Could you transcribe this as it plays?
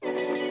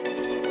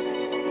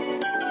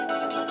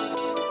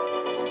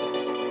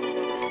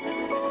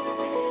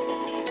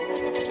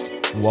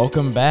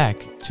Welcome back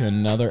to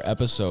another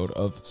episode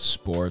of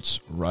Sports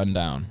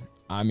Rundown.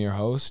 I'm your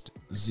host,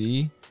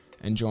 Z,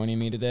 and joining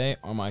me today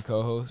are my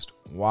co-hosts,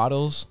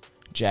 Waddles,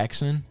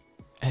 Jackson,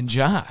 and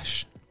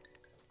Josh.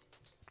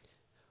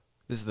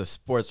 This is the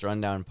Sports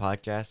Rundown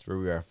podcast where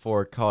we are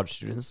four college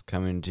students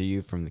coming to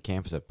you from the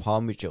campus of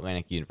Palm Beach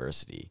Atlantic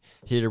University,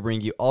 here to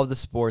bring you all of the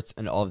sports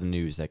and all of the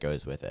news that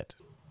goes with it.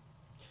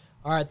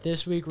 All right,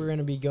 this week we're going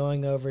to be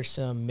going over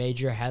some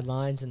major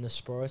headlines in the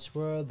sports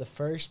world. The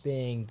first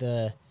being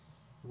the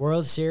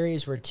World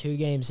Series. We're 2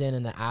 games in,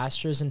 and the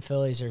Astros and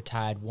Phillies are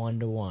tied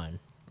 1-1.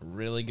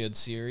 Really good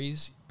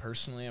series.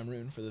 Personally, I'm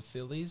rooting for the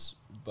Phillies,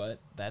 but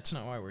that's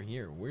not why we're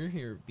here. We're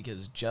here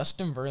because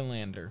Justin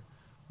Verlander,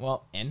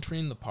 while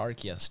entering the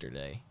park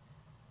yesterday,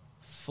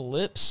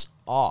 flips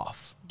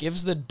off,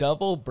 gives the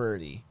double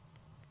birdie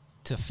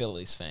to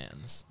Phillies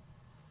fans.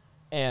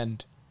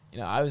 And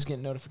I was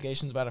getting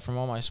notifications about it from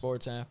all my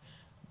sports app.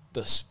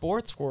 The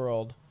sports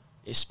world,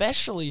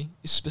 specifically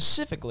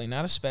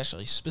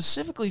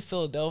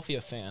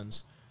Philadelphia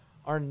fans,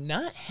 are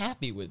not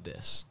happy with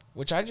this,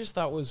 which I just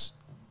thought was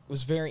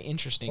very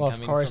interesting. Well,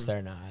 of course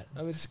they're not.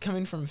 I was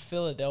coming from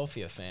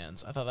Philadelphia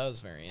fans. I thought that was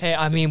very interesting. Hey,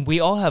 I mean, we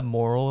all have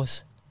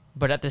morals,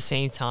 but at the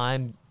same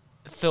time,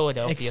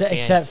 Philadelphia fans...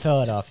 Except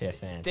Philadelphia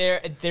fans.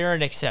 They're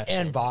an exception.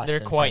 And Boston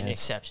They're quite fans. an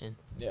exception.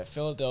 Yeah,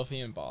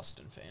 Philadelphia and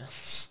Boston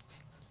fans.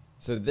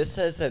 So this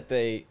says that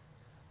they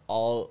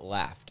all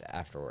laughed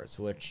afterwards,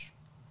 which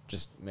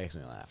just makes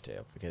me laugh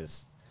too,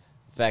 because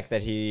the fact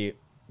that he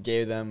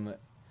gave them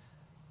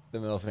the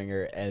middle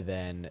finger and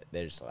then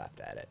they just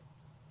laughed at it.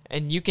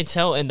 And you can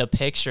tell in the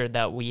picture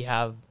that we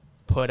have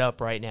put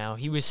up right now,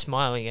 he was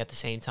smiling at the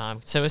same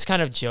time. So it's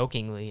kind of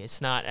jokingly. It's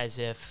not as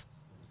if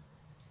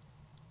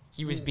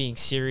he was being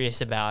serious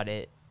about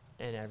it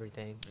and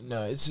everything.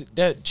 No, it's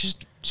that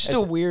just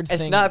a weird thing.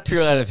 It's not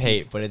purely out of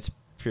hate, but it's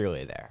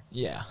purely there.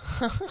 Yeah.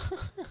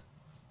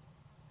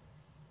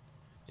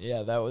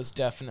 Yeah, that was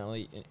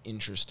definitely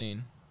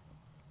interesting.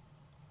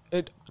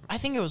 I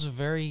think it was a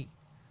very...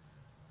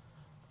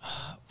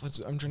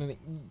 I'm trying to think.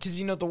 Because,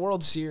 the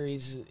World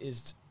Series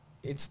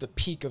it's the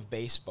peak of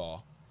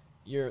baseball.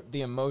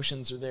 The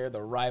emotions are there.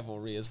 The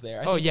rivalry is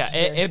there.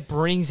 It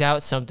brings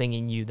out something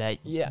in you that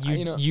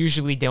you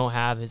usually don't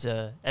have as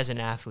an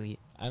athlete.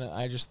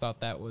 I just thought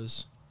that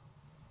was...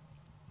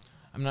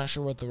 I'm not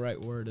sure what the right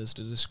word is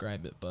to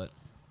describe it, but...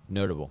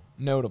 Notable.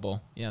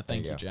 Yeah,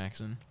 thank you,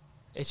 Jackson.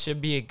 It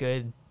should be a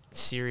good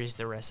series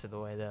the rest of the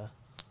way, though.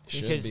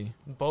 Because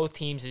both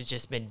teams have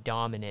just been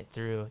dominant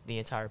through the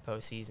entire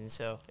postseason,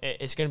 so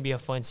it's going to be a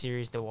fun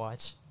series to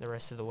watch the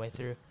rest of the way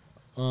through.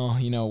 Well,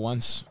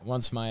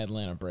 once my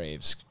Atlanta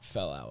Braves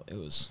fell out, it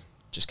was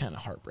just kind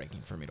of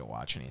heartbreaking for me to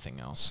watch anything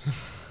else.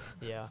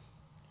 Yeah.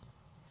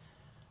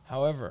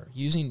 However,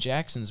 using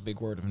Jackson's big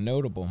word of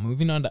notable,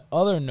 moving on to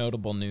other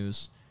notable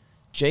news,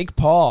 Jake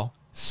Paul,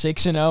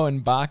 6-0 in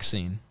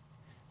boxing,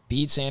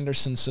 beats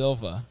Anderson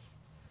Silva.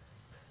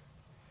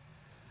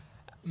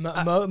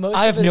 I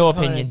have no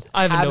opinion.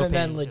 I have no opinion. Haven't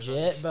been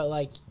legit,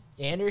 but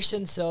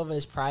Anderson Silva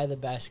is probably the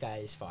best guy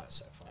he's fought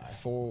so far.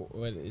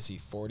 What is he?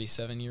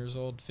 47 years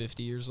old,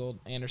 50 years old.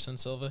 Anderson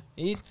Silva.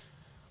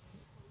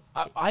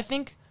 I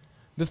think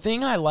the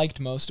thing I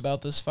liked most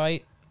about this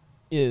fight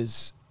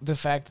is the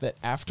fact that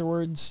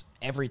afterwards,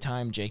 every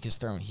time Jake has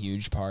thrown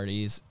huge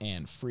parties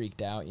and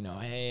freaked out,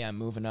 hey, I'm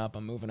moving up,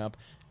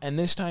 and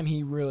this time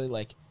he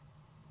really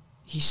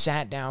he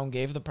sat down,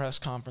 gave the press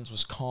conference,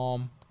 was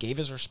calm, gave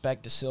his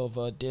respect to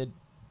Silva, did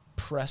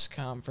press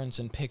conference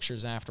and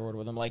pictures afterward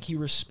with him. He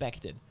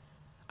respected.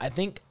 I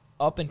think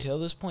up until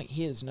this point,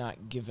 he has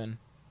not given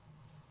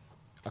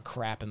a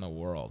crap in the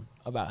world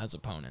about his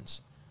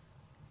opponents.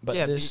 But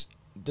yeah,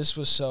 this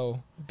was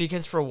so...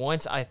 Because for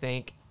once, I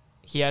think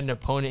he had an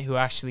opponent who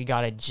actually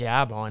got a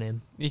jab on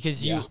him.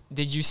 Because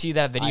did you see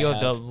that video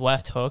of the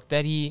left hook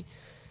that he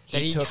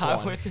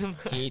got with him?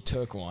 He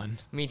took one.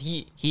 I mean,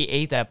 he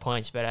ate that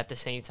punch, but at the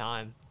same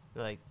time,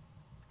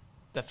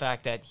 the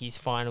fact that he's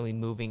finally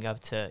moving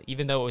up to,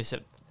 even though it was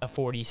a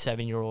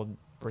 47-year-old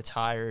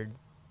retired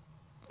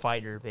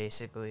fighter,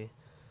 basically,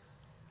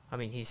 I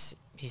mean, he's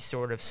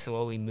sort of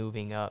slowly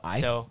moving up.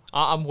 So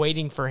I'm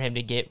waiting for him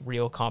to get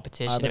real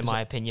competition, in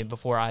my opinion,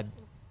 before I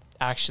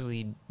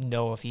actually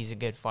know if he's a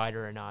good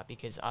fighter or not,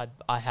 because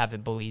I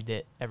haven't believed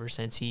it ever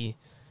since he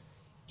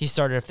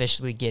started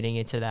officially getting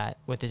into that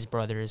with his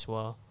brother as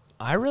well.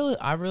 I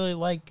really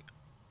like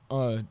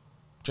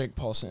Jake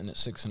Paul sitting at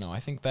 6-0. I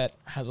think that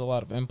has a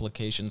lot of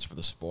implications for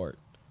the sport.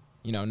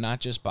 Not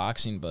just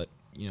boxing, but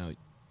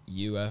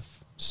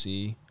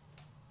UFC,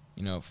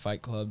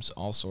 fight clubs,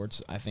 all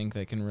sorts. I think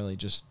they can really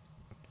just...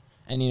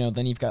 And,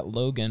 then you've got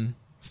Logan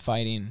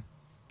fighting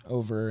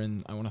over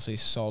in, I want to say,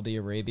 Saudi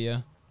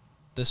Arabia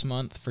this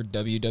month for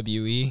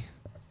WWE.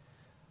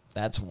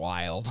 That's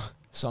wild.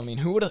 So, I mean,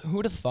 who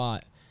would have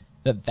thought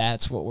that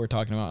that's what we're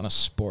talking about on a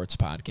sports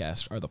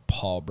podcast, are the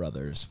Paul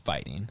brothers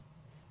fighting?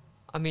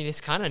 I mean,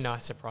 it's kind of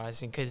not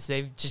surprising because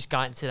they've just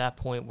gotten to that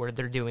point where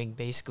they're doing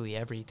basically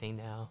everything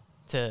now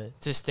to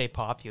stay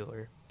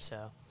popular.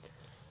 So,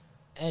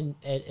 and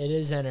it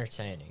is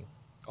entertaining.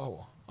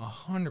 Oh,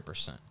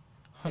 100%.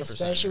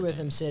 Especially with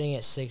him sitting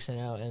at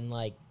 6-0 and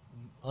like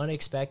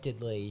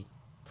unexpectedly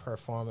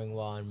performing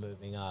well and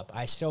moving up.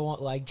 I still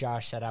want, like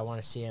Josh said, I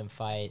want to see him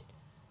fight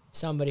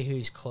somebody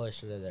who's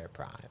closer to their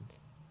prime.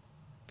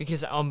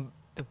 Because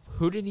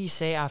who did he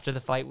say after the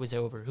fight was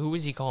over? Who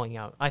was he calling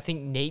out? I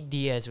think Nate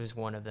Diaz was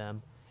one of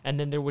them. And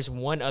then there was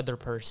one other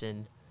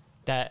person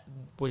that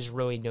was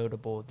really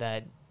notable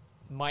that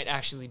might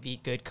actually be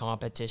good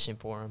competition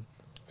for him.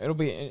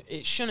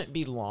 It shouldn't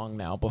be long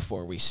now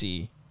before we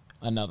see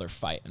another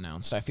fight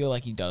announced. I feel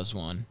like he does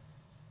one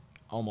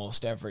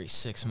almost every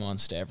 6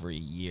 months to every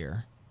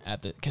year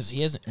because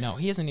he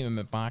hasn't even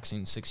been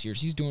boxing 6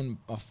 years. He's doing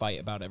a fight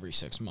about every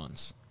 6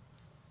 months.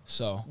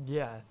 So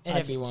yeah, and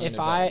if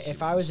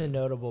I was a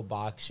notable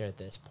boxer at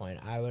this point,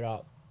 I would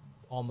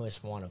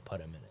almost want to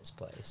put him in his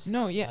place.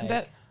 No,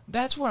 yeah,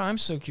 that's what I'm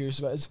so curious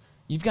about. Is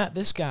you've got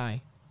this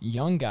guy,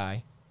 young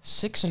guy,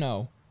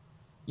 6-0.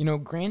 You know,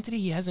 granted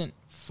he hasn't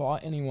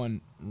fought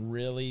anyone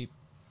really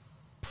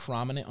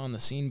prominent on the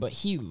scene, but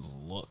he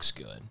looks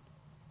good.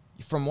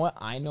 From what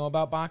I know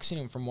about boxing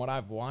and from what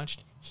I've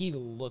watched, he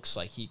looks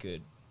like he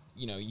could,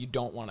 you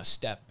don't want to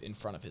step in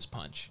front of his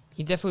punch.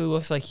 He definitely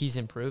looks like he's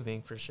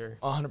improving for sure.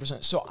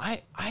 100%. So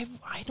I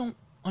don't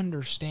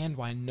understand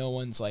why no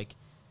one's like,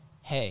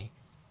 hey,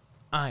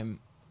 I'm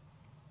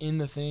in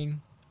the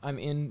thing. I'm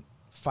in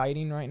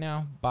fighting right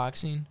now,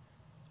 boxing.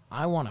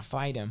 I want to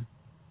fight him.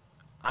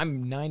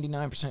 I'm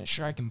 99%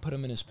 sure I can put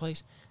him in his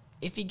place.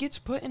 If he gets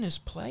put in his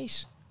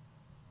place,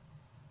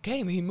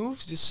 okay, he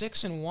moves to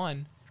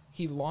 6-1.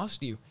 He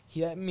lost you.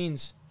 That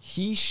means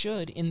he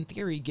should, in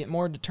theory, get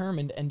more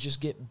determined and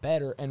just get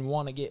better and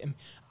want to get him.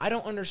 I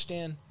don't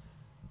understand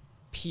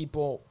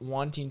people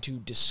wanting to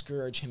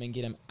discourage him and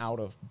get him out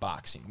of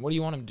boxing. What do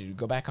you want him to do?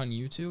 Go back on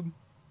YouTube?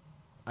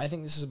 I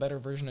think this is a better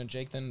version of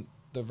Jake than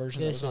the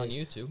version that was on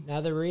YouTube. Now,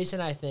 the reason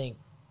I think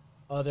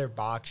other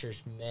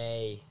boxers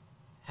may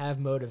have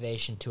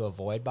motivation to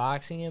avoid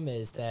boxing him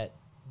is that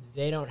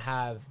they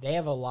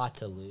have a lot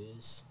to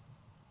lose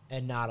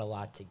and not a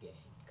lot to gain.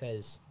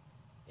 Because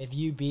if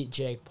you beat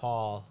Jake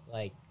Paul,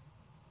 like,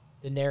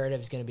 the narrative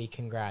is going to be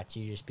congrats,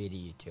 you just beat a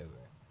YouTuber.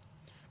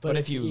 But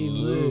if you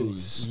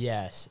lose,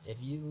 yes, if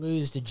you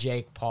lose to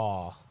Jake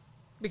Paul,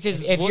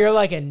 because if you're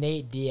like a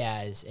Nate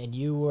Diaz and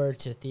you were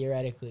to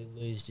theoretically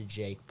lose to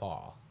Jake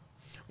Paul.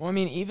 Well, I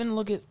mean, even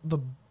look at the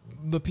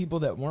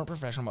people that weren't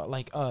professional,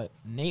 like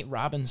Nate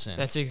Robinson.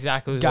 That's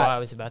exactly what I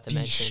was about to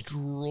mention.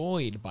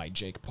 Destroyed by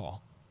Jake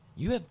Paul.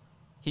 You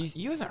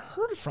haven't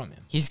heard from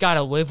him. He's got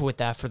to live with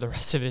that for the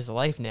rest of his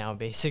life now,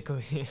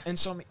 basically.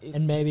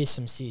 And maybe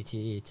some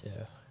CTE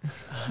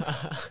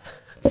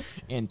too.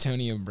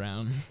 Antonio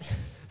Brown.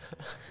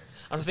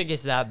 I don't think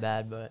it's that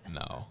bad, but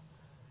no.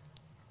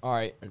 All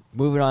right,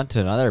 moving on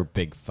to another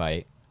big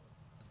fight.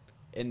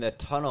 In the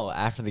tunnel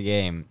after the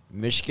game,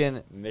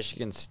 Michigan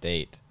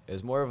State. It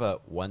was more of a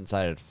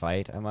one-sided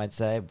fight, I might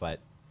say, but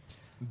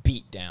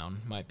beat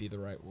down might be the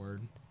right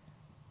word.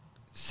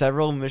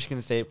 Several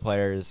Michigan State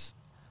players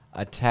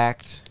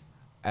attacked,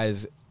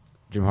 as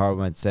Jim Harbaugh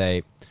would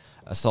say,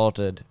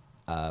 assaulted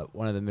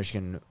one of the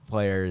Michigan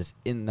players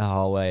in the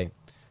hallway,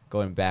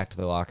 going back to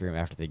the locker room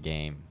after the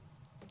game.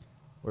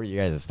 What are you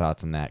guys'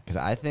 thoughts on that? Because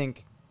I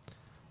think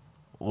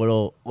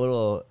little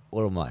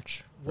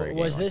much.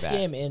 Was this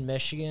game in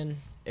Michigan?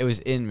 It was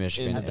in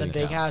Michigan. At the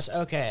Big House?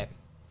 Okay.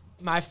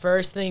 My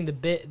first thing,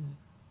 the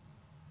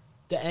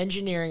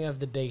engineering of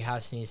the Big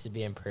House needs to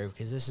be improved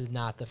because this is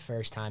not the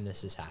first time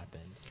this has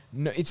happened.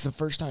 No, it's the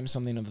first time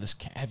something of this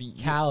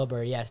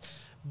caliber, yes.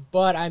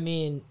 But I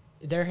mean,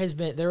 there was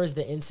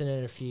the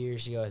incident a few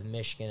years ago with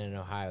Michigan and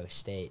Ohio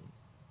State.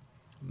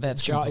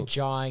 That's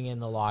jawing in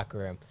the locker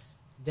room.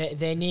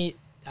 They need.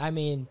 I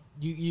mean,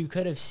 you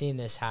could have seen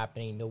this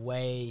happening. The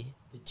way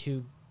the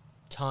two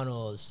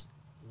tunnels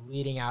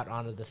leading out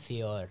onto the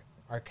field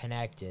are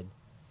connected,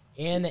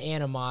 and the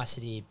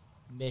animosity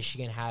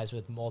Michigan has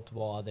with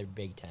multiple other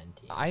Big Ten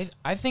teams.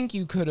 I think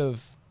you could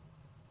have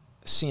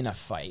seen a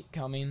fight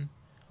coming.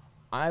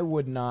 I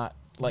would not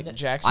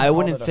Jackson. I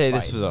wouldn't say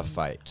this was a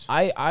fight.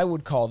 I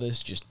would call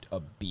this just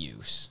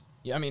abuse.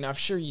 Yeah, I mean, I'm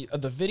sure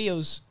the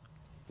videos.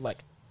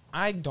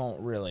 I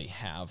don't really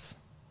have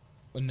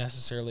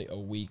necessarily a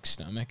weak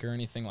stomach or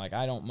anything.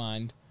 I don't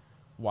mind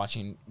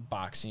watching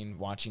boxing,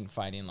 watching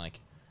fighting.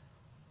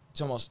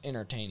 It's almost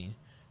entertaining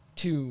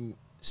to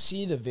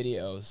see the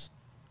videos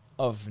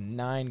of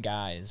 9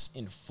 guys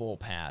in full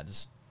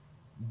pads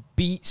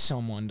beat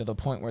someone to the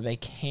point where they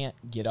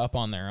can't get up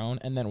on their own,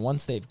 and then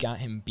once they've got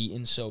him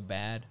beaten so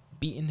bad,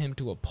 beaten him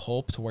to a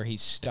pulp to where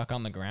he's stuck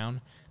on the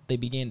ground, they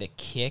begin to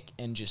kick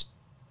and just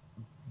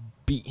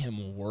beat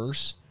him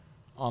worse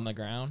on the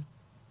ground.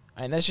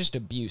 And that's just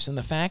abuse. And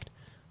the fact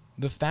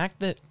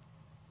that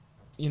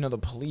the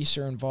police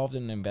are involved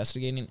in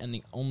investigating, and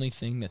the only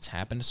thing that's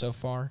happened so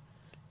far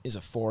is a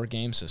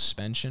 4-game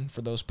suspension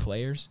for those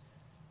players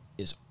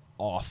is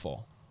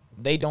awful.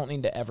 They don't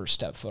need to ever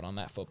step foot on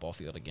that football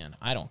field again.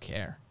 I don't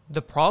care.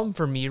 The problem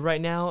for me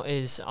right now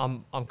is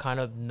I'm kind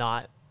of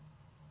not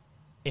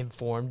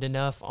informed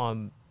enough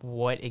on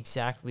what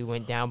exactly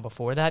went down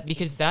before that,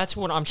 because that's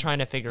what I'm trying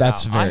to figure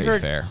That's out. very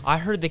fair. I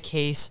heard the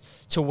case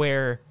to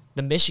where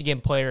the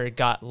Michigan player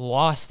got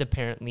lost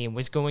apparently and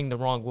was going the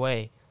wrong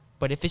way.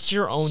 But if it's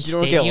your own You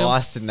stadium, don't get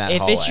lost in that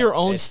if it's hallway. your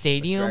own It's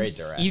stadium, very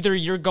direct. either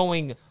you're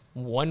going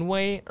one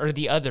way or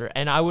the other.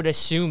 And I would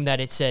assume that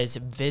it says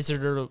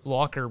visitor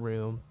locker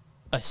room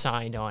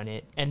assigned on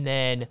it, and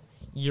then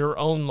your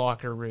own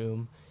locker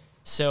room.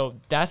 So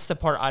that's the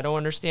part I don't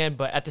understand.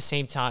 But at the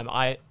same time,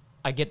 I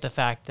get the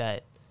fact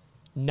that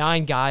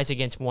 9 guys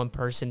against one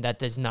person, that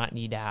does not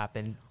need to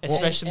happen,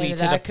 especially and to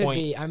the that could point.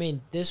 be, I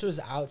mean, this was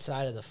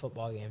outside of the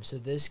football game, so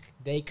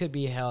they could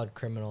be held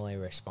criminally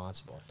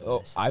responsible for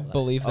this. I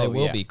believe they Oh,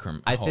 will yeah. be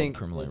I held think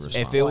criminally It's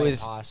responsible. if it quite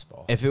was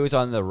possible. if it was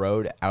on the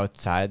road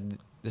outside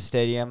the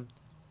stadium,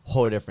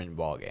 whole different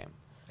ball game.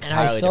 And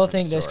I Entirely still different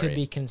think this story. could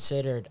be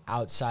considered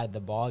outside the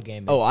ball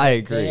game. Oh, If I they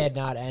agree. had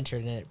not entered,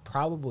 and it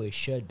probably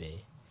should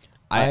be.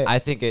 I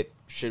think it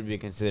should be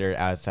considered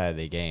outside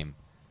the game,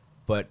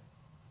 but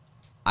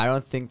I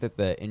don't think that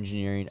the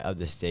engineering of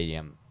the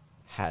stadium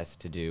has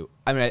to do.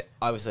 I mean,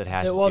 obviously it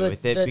has to do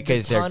with it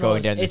because they're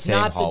going down the same It's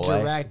not hallway.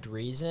 the direct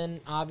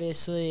reason,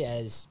 obviously,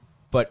 as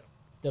But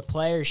the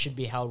players should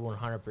be held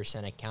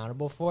 100%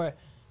 accountable for it.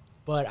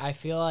 But I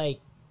feel like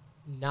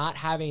not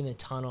having the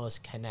tunnels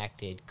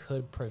connected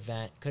could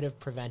have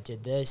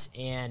prevented this,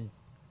 and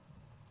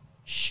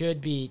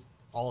should be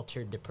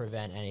altered to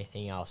prevent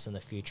anything else in the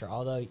future.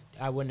 Although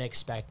I wouldn't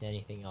expect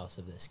anything else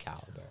of this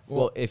caliber.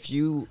 well,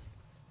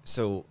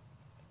 so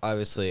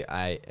obviously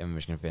I am a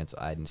Michigan fan, so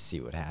I didn't see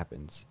what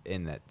happens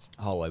in that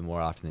hallway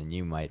more often than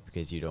you might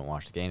because you don't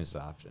watch the games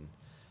as often.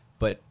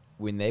 But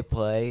when they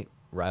play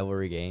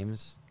rivalry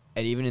games,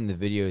 and even in the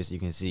videos you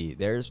can see,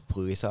 there's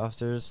police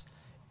officers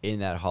in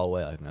that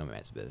hallway like no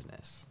man's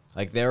business.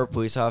 Like there were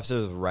police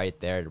officers right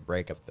there to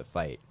break up the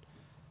fight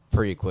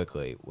pretty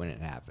quickly when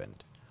it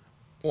happened.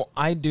 Well,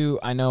 I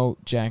know,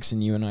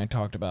 Jackson, you and I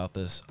talked about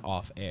this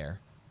off air.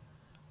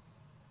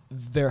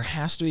 There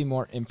has to be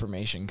more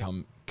information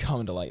come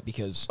to light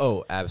because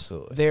Oh,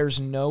 absolutely. there's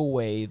no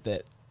way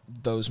that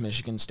those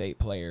Michigan State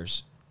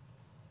players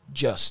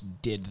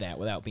just did that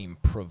without being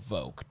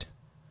provoked.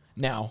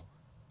 Now,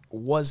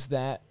 was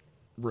that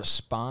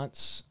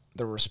response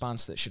the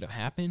response that should have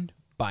happened?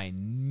 By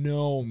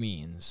no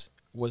means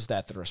was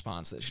that the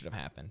response that should have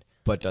happened.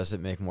 But does it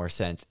make more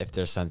sense if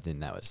there's something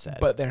that was said?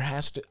 But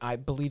I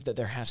believe that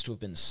there has to have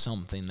been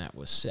something that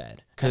was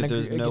said. 'Cause And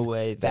there's no again,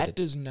 way that that it-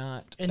 does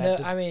not. And that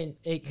does- I mean,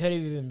 it could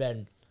have even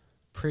been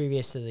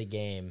previous to the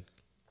game,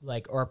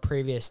 or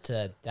previous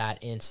to that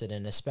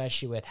incident,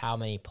 especially with how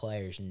many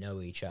players know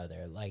each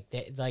other.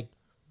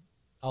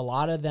 A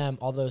lot of them,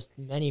 although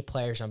many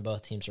players on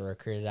both teams are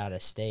recruited out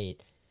of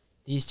state,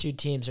 these two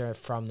teams are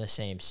from the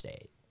same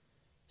state.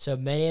 So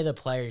many of the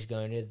players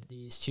going to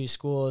these two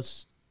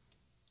schools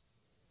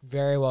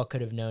very well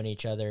could have known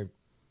each other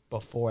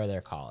before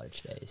their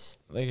college days.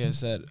 like I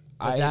said,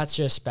 But that's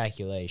just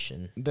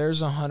speculation. there's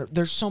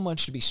so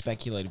much to be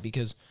speculated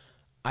because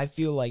I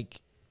feel like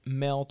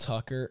Mel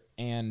Tucker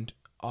and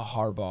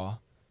Harbaugh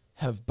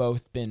have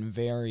both been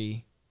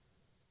very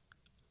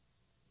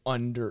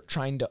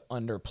trying to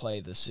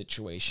underplay the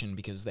situation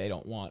because they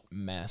don't want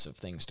massive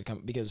things to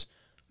come. Because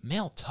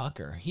Mel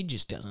Tucker, he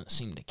just doesn't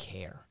seem to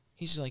care.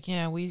 He's like,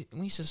 yeah, we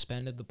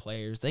suspended the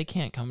players. They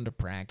can't come to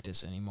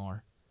practice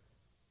anymore.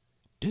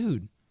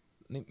 Dude,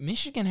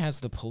 Michigan has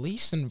the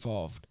police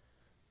involved.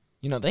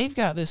 They've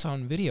got this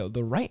on video.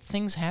 The right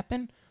things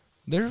happen.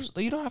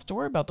 You don't have to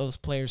worry about those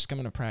players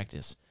coming to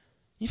practice.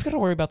 You've got to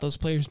worry about those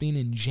players being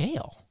in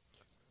jail.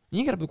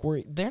 You got to be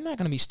worried. They're not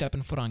going to be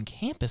stepping foot on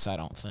campus, I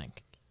don't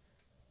think.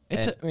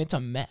 It's a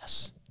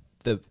mess.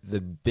 The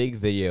big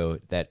video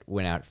that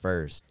went out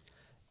first,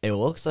 it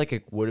looks like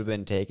it would have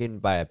been taken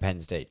by a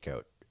Penn State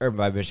coach or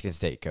by Michigan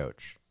State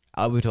coach.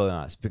 I'll be totally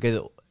honest because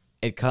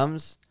it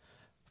comes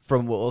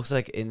from what looks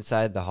like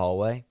inside the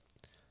hallway,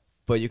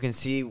 but you can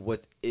see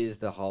what is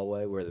the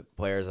hallway where the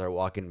players are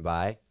walking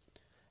by,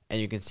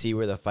 and you can see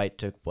where the fight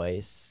took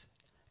place.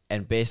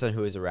 And based on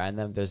who was around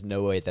them, there's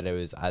no way that it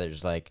was either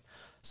just like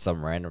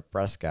some random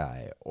press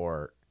guy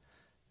or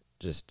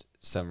just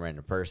some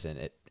random person.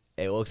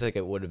 It looks like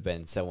it would have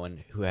been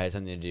someone who had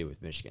something to do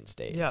with Michigan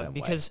State. Yeah, in some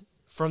way. because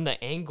from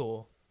the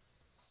angle,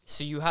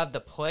 so you have the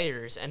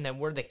players, and then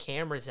where the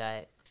camera's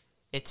at,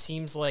 it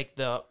seems like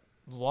the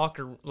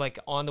locker, like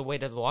on the way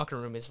to the locker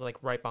room, is like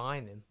right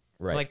behind them,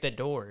 Right. like the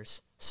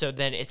doors. So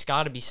then it's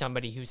got to be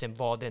somebody who's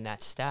involved in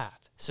that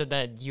staff. So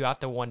then you have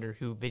to wonder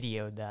who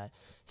videoed that.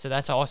 So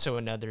that's also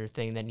another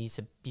thing that needs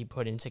to be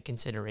put into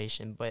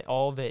consideration. But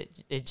all of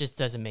it just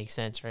doesn't make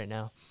sense right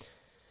now.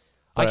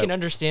 But I can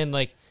understand,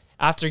 like,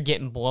 after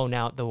getting blown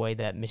out the way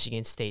that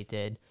Michigan State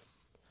did.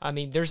 I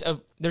mean, there's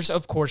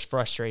of course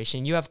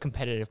frustration. You have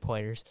competitive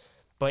players,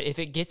 but if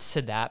it gets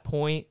to that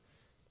point,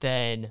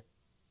 then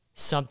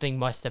something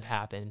must have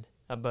happened.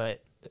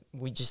 But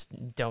we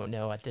just don't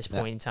know at this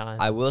point in time.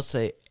 I will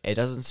say it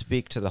doesn't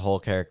speak to the whole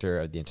character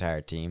of the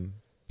entire team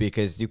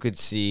because you could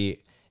see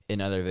in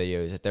other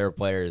videos that there were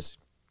players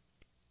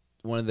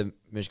one of the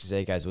Michigan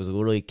State guys was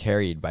literally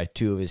carried by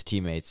two of his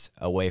teammates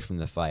away from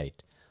the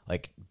fight,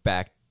 like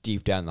back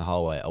deep down the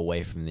hallway,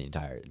 away from the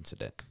entire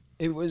incident.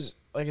 It was,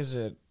 like I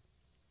said,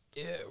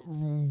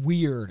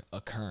 weird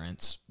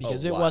occurrence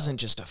because it wow. wasn't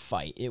just a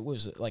fight. It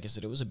was, like I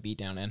said, it was a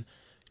beatdown. And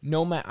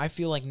I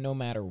feel like no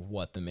matter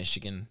what the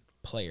Michigan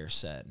player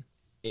said,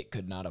 it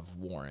could not have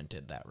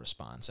warranted that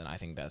response. And I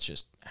think that's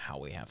just how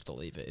we have to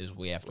leave it, is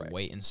we have to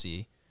wait and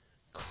see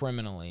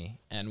criminally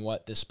and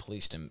what this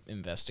police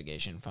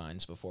investigation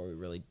finds before we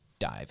really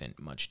dive in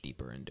much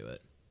deeper into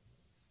it.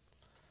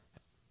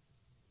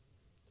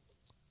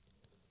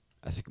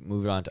 I think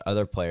moving on to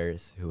other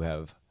players who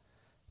have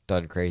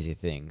done crazy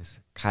things.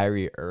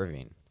 Kyrie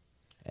Irving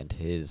and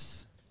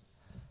his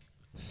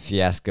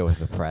fiasco with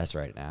the press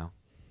right now.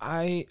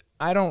 I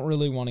don't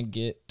really want to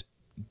get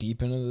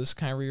deep into this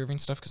Kyrie Irving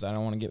stuff because I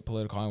don't want to get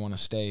political. I want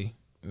to stay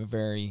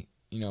very,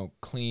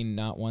 clean,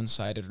 not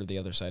one-sided or the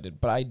other-sided.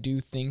 But I do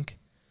think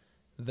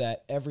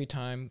that every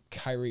time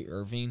Kyrie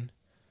Irving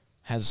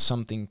has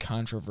something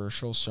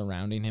controversial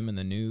surrounding him in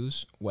the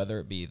news, whether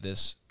it be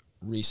this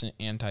recent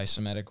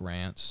anti-Semitic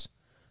rants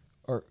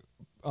or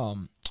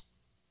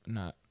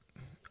not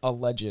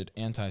alleged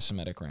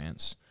anti-Semitic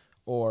rants,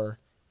 or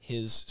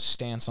his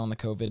stance on the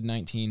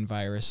COVID-19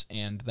 virus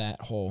and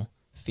that whole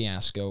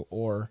fiasco,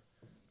 or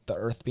the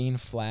earth being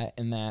flat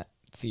and that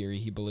theory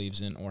he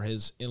believes in, or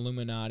his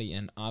Illuminati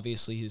and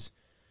obviously his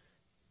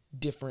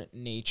different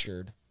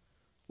natured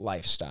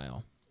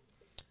lifestyle.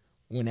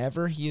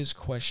 Whenever he is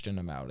questioned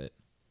about it,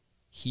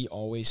 he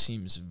always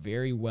seems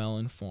very well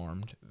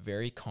informed,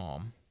 very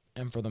calm,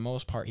 and for the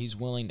most part, he's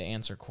willing to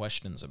answer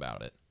questions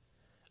about it.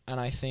 And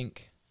I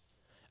think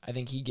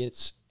he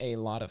gets a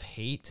lot of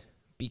hate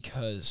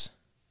because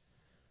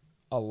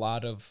a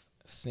lot of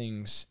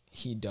things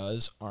he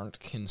does aren't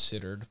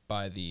considered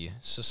by the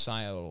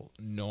societal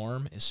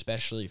norm,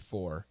 especially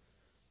for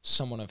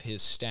someone of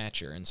his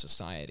stature in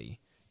society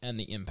and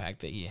the impact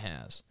that he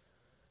has.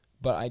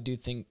 But I do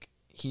think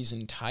he's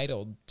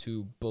entitled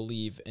to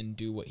believe and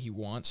do what he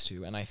wants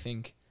to, and I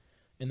think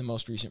in the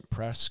most recent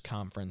press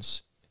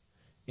conference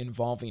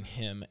involving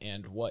him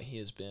and what he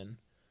has been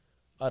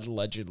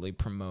allegedly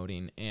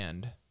promoting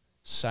and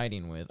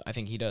siding with, I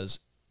think he does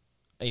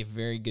a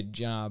very good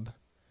job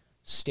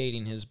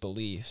stating his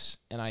beliefs.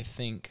 And I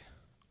think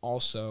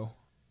also,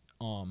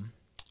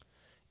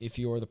 if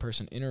you're the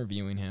person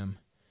interviewing him,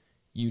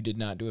 you did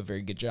not do a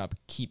very good job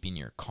keeping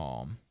your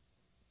calm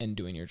and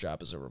doing your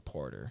job as a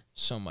reporter,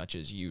 so much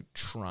as you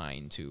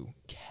trying to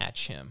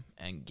catch him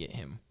and get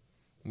him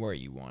where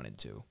you wanted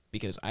to.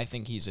 Because I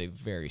think he's a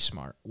very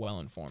smart,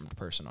 well-informed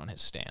person on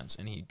his stance,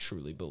 and he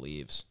truly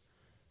believes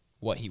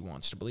what he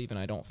wants to believe, and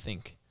I don't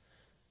think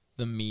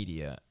the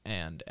media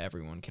and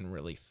everyone can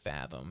really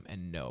fathom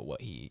and know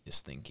what he is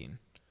thinking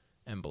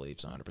and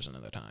believes 100%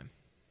 of the time.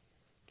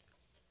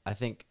 I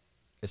think,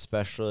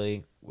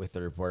 especially with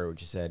the reporter,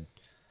 which you said,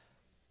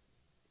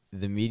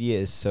 the media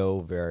is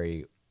so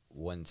very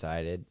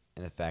one-sided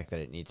in the fact that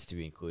it needs to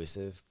be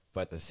inclusive,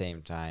 but at the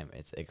same time,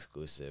 it's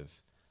exclusive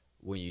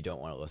when you don't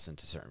want to listen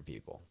to certain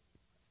people.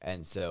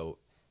 And so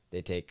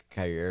they take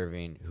Kyrie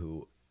Irving,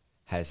 who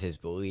has his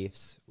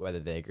beliefs, whether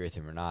they agree with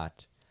him or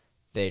not.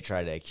 They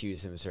try to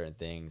accuse him of certain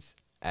things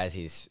as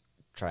he's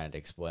trying to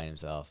explain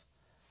himself.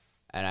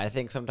 And I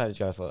think sometimes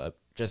you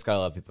just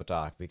gotta let people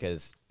talk,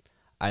 because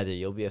either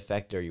you'll be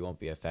affected or you won't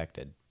be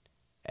affected.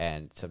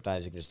 And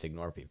sometimes you can just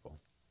ignore people.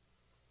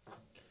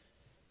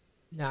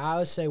 Now, I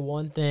would say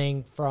one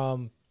thing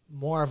from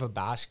more of a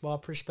basketball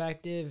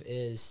perspective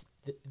is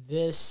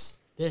this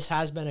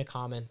has been a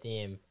common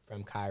theme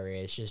from Kyrie.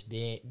 It's just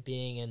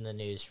being in the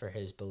news for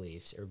his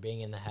beliefs or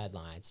being in the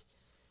headlines.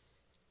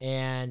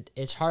 And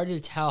it's hard to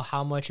tell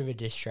how much of a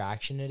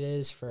distraction it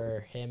is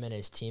for him and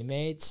his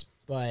teammates,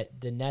 but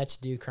the Nets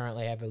do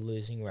currently have a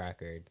losing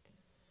record.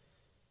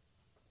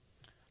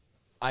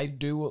 I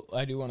do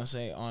want to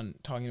say, on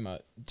talking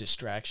about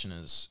distraction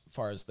as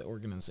far as the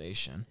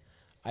organization,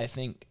 I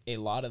think a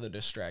lot of the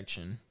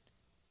distraction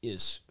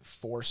is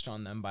forced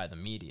on them by the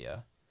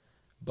media.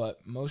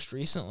 But most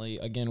recently,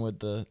 again with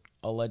the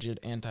alleged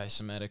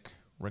anti-Semitic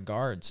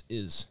regards,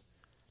 is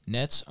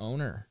Nets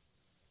owner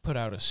put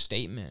out a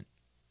statement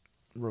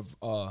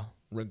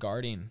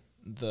regarding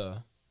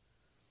the,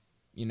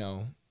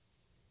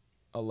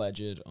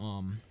 alleged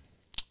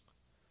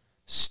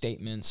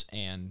statements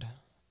and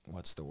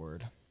what's the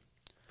word?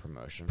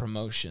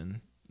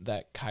 Promotion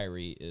that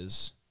Kyrie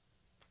is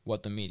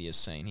what the media is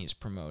saying he's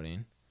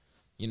promoting.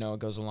 It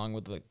goes along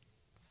with the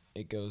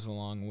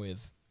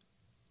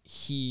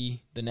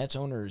Nets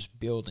owner is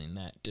building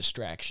that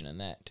distraction and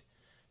that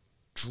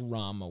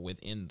drama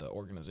within the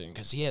organization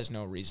because he has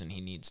no reason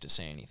he needs to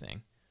say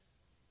anything.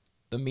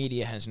 The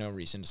media has no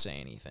reason to say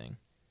anything.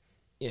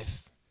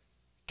 If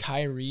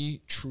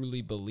Kyrie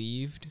truly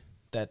believed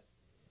that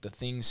the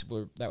things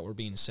that were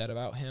being said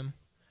about him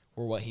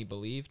were what he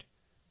believed,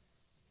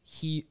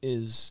 he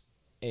is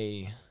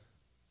a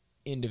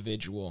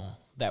individual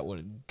that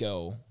would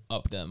go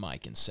up to the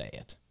mic and say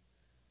it.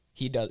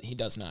 He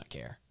does not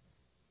care.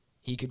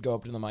 he could go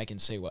up to the mic and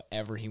say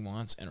whatever he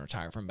wants and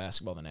retire from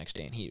basketball the next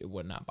day, and it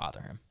would not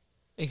bother him.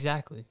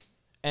 Exactly.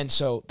 And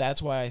so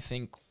that's why I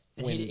think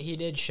And he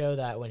did show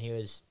that when he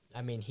was.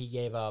 I mean, he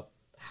gave up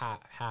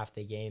half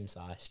the games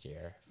last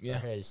year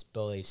for his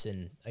beliefs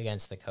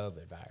against the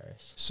COVID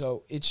virus.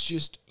 So it's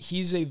just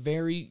he's a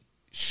very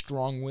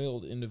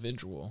strong-willed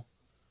individual,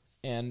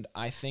 and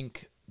I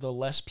think the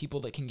less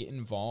people that can get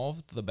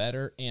involved, the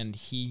better. And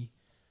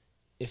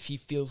if he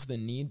feels the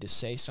need to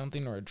say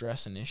something or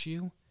address an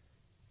issue,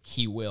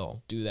 he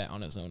will do that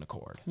on his own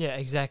accord. Yeah,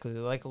 exactly.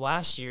 Like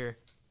last year,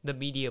 the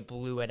media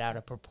blew it out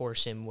of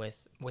proportion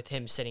with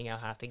him sitting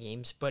out half the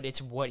games, but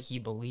it's what he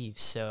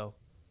believes. So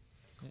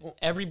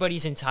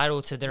everybody's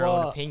entitled to their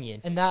own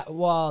opinion. And that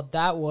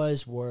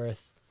was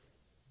worth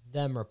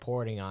them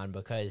reporting on,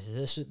 because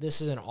this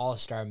is an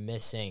all-star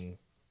missing,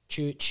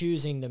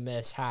 choosing to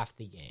miss half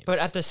the games. But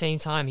at the same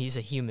time, he's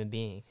a human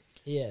being.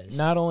 He is.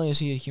 Not only is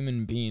he a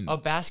human being, A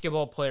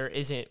basketball player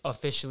isn't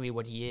officially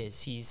what he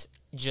is. He's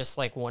just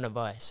like one of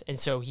us. And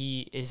so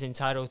he is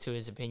entitled to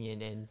his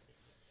opinion.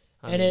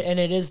 And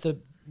it is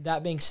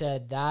that being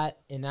said, that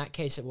in that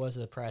case, it was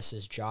the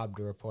press's job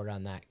to report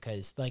on that,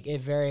 because like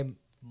it very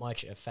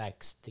much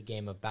affects the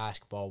game of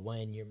basketball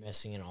when you're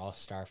missing an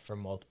all-star for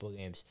multiple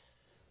games,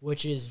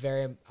 which is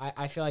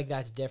I feel like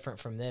that's different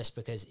from this,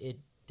 because it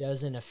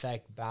doesn't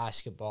affect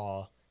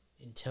basketball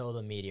until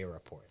the media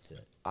reports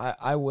it.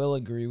 I will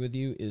agree with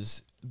you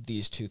is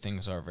these two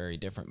things are very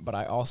different, but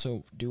I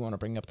also do want to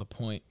bring up the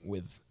point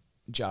with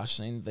Josh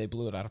saying that they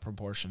blew it out of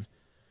proportion.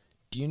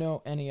 Do you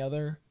know any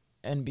other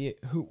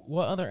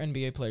what other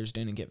NBA players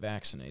didn't get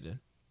vaccinated?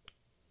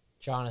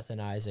 Jonathan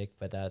Isaac,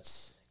 but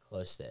that's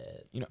close to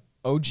it. You know,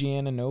 OG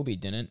Anunoby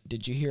didn't.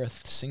 Did you hear a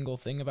single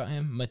thing about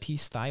him?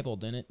 Matisse Thybulle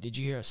didn't. Did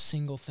you hear a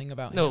single thing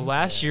about no, him?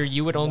 last year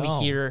you would only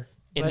hear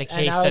in the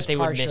case that that they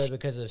would miss.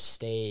 because of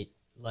state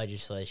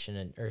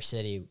legislation or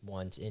city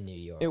ones in New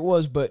York. It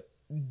was, but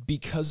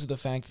because of the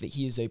fact that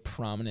he is a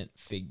prominent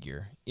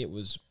figure, it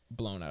was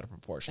blown out of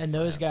proportion. And for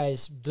those him.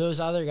 guys, those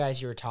other guys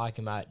you were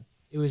talking about,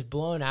 it was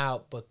blown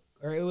out,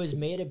 or it was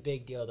made a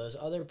big deal. Those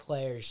other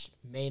players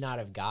may not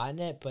have gotten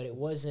it, but it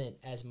wasn't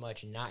as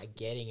much not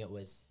getting it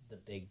was the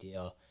big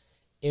deal.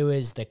 It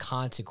was the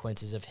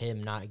consequences of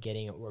him not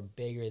getting it were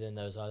bigger than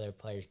those other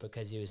players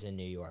because he was in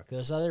New York.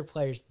 Those other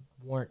players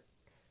weren't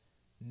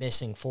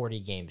missing 40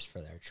 games for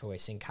their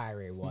choice, and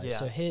Kyrie was. Yeah.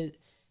 So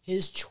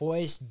his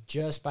choice,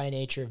 just by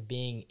nature of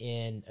being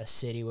in a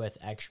city with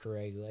extra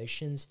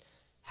regulations,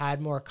 had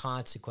more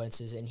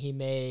consequences, and he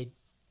made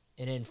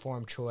an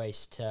informed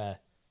choice to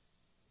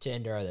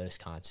endure those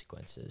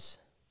consequences.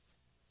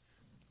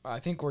 I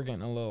think we're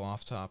getting a little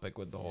off topic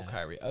with the whole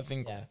Kyrie. I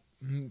think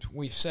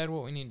we've said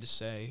what we need to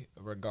say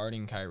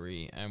regarding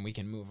Kyrie, and we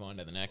can move on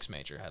to the next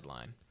major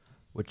headline,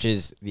 which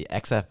is the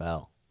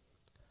XFL.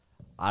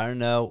 I don't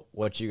know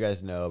what you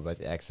guys know about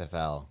the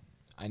XFL.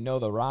 I know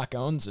The Rock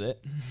owns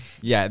it.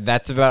 Yeah,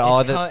 that's about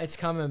all that. It's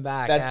coming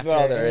back. That's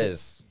about all there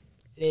is.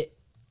 It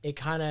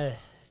kind of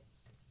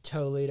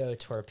Toledo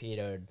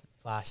torpedoed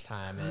last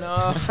time.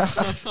 No.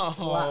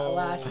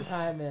 Last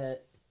time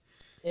it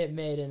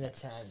made an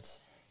attempt.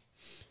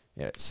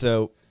 Yeah,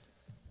 so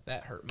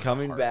That hurt my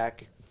coming heart.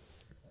 back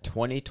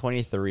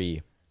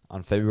 2023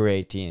 on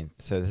February 18th.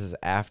 So this is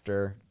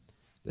after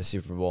the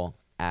Super Bowl,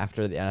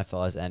 after the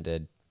NFL has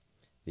ended.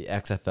 The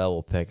XFL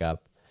will pick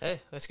up. Hey,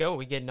 let's go.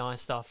 We get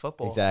nonstop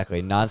football.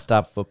 Exactly.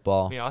 Nonstop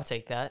football. I mean, I'll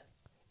take that.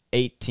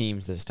 8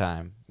 teams this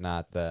time,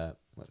 not the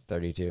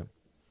 32.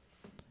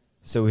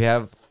 So we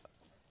have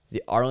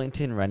the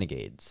Arlington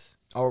Renegades.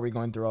 Oh, are we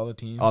going through all the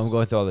teams? I'm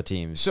going through all the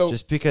teams. So-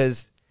 just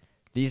because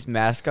these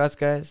mascots,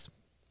 guys,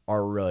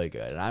 are really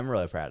good, and I'm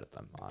really proud of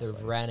them, The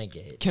honestly.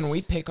 Renegades. Can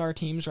we pick our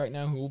teams right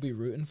now who we'll be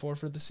rooting for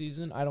the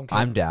season? I don't care.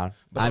 I'm down.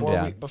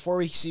 Before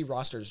we see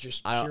rosters,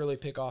 just I don't- purely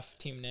pick off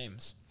team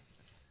names.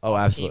 Oh, Team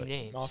absolutely.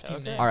 names. Off team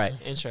Okay. names. All right.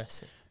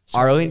 Interesting.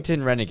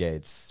 Arlington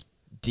Renegades,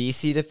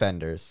 DC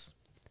Defenders,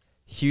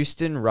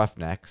 Houston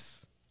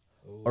Roughnecks,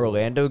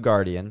 Orlando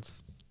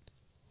Guardians,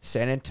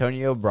 San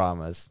Antonio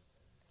Brahmas,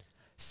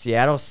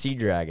 Seattle Sea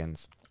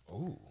Dragons,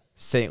 Ooh.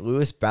 St.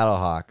 Louis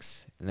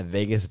Battlehawks, and the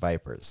Vegas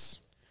Vipers.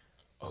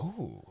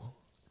 Oh.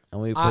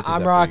 And we put these up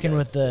I'm for rocking you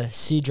with guys. the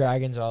Sea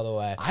Dragons all the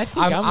way. I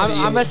think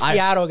I'm a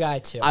Seattle guy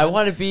too. I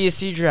want to be a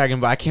Sea Dragon,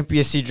 but I can't be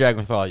a Sea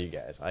Dragon with all you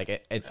guys. Like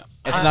it's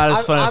not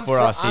as fun if we're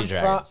all Sea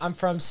Dragons. I'm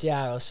from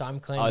Seattle, so I'm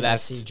claiming the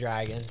that's- Sea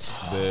Dragons.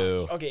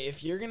 Boo. Okay,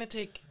 if you're gonna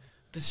take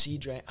the Sea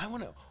Dragon, I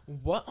want to.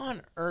 What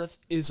on earth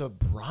is a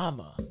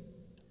Brahma?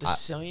 The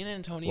San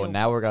Antonio. Well,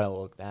 now we're gonna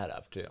look that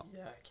up too.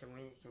 Yeah, can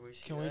we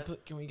see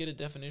Can we get a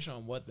definition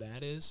on what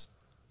that is?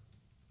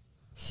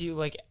 See,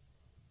 like,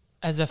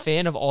 as a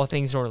fan of all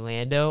things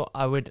Orlando,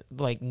 I would,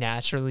 like,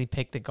 naturally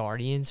pick the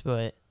Guardians,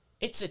 but...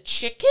 It's a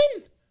chicken?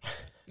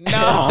 They're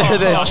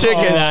the Screw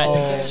chickens.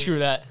 that. Screw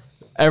that.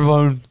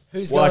 Everyone,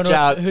 Who's watch going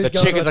out! With, who's The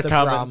going chickens with are the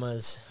coming.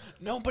 Brahmas?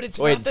 No, but it's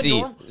Wait, not the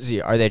Z, norm.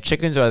 Z, are they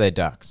chickens or are they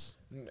ducks?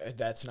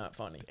 That's not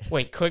funny.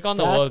 Wait, click on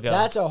the logo.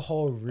 That's a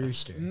whole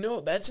rooster.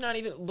 No, that's not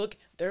even. Look,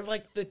 they're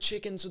like the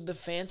chickens with the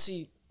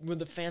fancy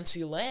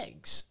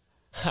legs.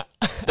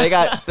 They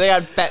got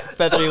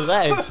feathery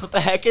legs. What the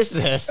heck is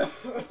this?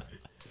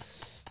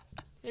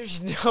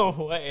 There's no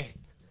way.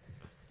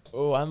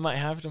 Oh, I might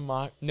have to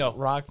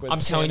rock with I'm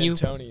San telling you,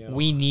 Antonio.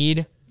 we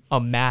need a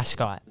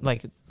mascot.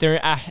 Like there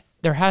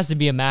has to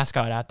be a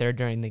mascot out there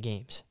during the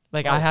games.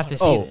 Like I have to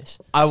see this.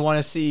 I want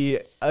to see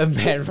a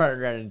man running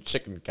around in a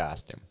chicken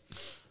costume.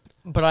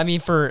 But I mean,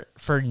 for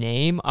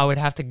name, I would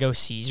have to go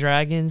Sea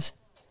Dragons.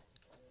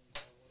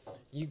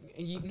 You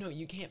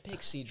can't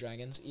pick Sea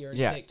Dragons. You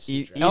already picked Sea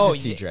he's Dragons. a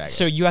sea dragon.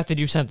 So you have to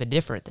do something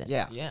different then.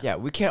 Yeah.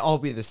 We can't all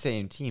be the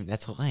same team.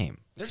 That's lame.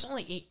 There's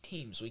only 8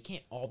 teams. We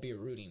can't all be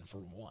rooting for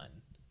one.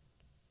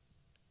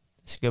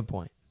 That's a good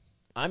point.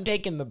 I'm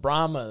taking the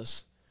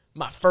Brahmas,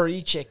 my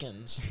furry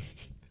chickens.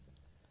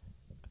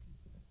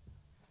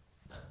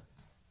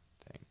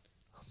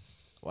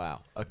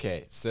 Wow.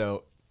 Okay,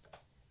 so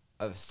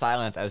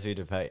silence as we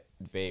debate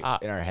in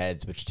our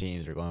heads which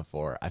teams we're going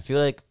for. I feel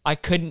like I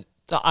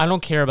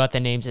don't care about the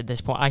names at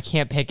this point. I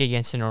can't pick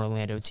against an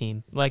Orlando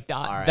team. Like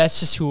right. That's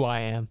just who I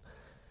am.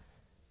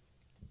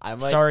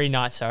 Sorry,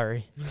 not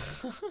sorry.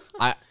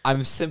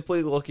 I'm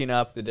simply looking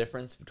up the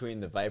difference between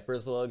the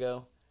Vipers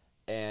logo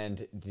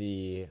and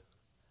the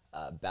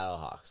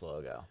Battlehawks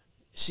logo.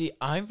 See,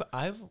 why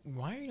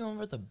are you going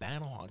for the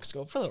Battlehawks?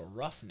 Go for the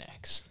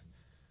Roughnecks.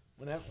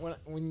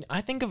 When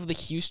I think of the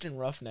Houston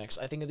Roughnecks,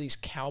 I think of these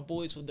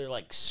cowboys with their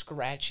like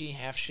scratchy,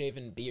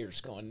 half-shaven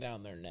beards going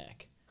down their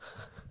neck.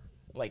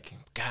 Like,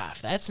 God,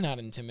 if that's not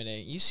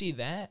intimidating. You see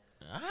that?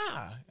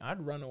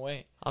 I'd run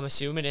away. I'm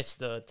assuming it's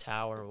the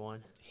tower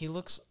one. He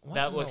looks. What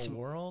That in looks- the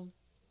world?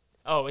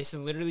 Oh, it's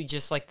literally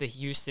just like the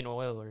Houston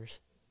Oilers.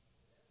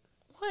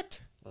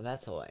 What? Well,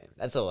 that's a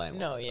lame.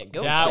 No, one. yeah,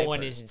 go. That Vipers.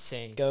 one is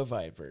insane. Go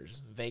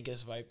Vipers.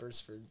 Vegas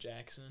Vipers for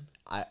Jackson.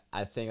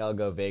 I think I'll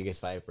go Vegas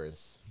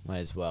Vipers. Might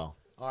as well.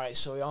 All right,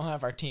 so we all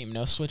have our team.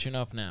 No switching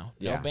up now.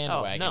 Yeah. No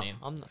bandwagoning.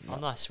 Oh, no,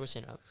 I'm not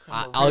switching up.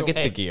 I'll get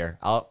Hey. the gear.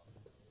 I'll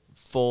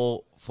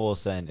full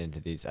send into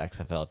these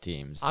XFL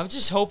teams. I'm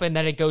just hoping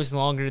that it goes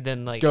longer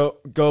than like go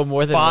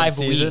more than 5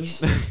 one weeks.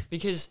 season.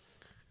 Because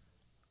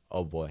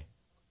Oh boy.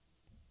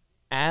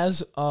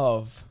 As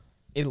of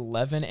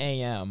 11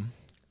 a.m.,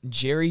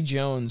 Jerry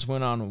Jones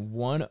went on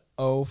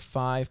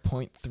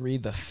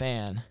 105.3 The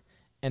Fan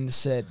and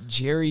said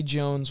Jerry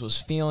Jones was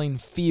feeling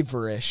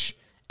feverish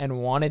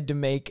and wanted to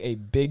make a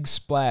big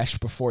splash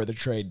before the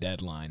trade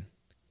deadline.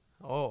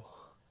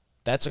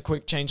 That's a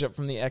quick change up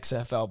from the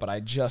XFL, but I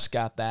just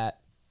got that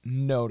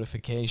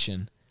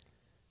notification.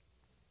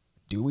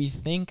 Do we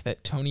think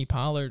that Tony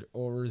Pollard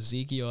or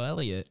Ezekiel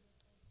Elliott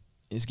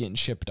is getting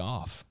shipped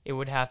off? it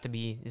would have to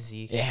be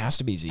Zeke. It has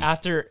to be Zeke.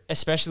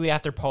 Especially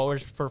after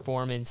Pollard's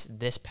performance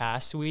this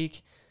past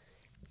week.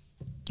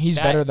 He's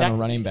that- better than that a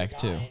running could be back, the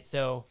too. guy.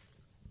 So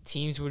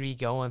teams would be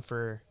going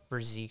for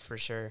Zeke for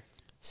sure.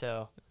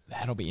 So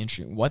That'll be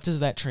interesting. What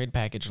does that trade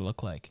package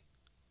look like?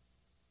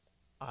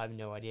 I have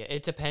no idea.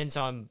 It depends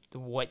on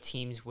what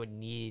teams would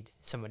need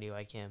somebody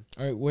like him.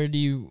 All right,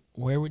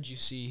 where would you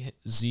see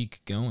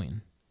Zeke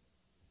going?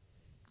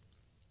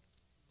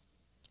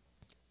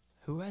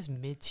 Who has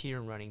mid-tier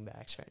running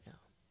backs right now?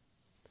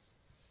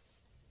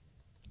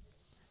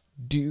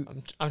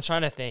 I'm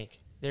trying to think.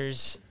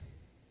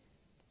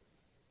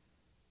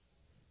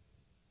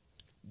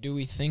 Do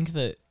we think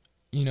that,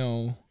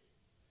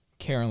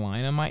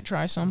 Carolina might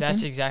try something?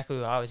 That's exactly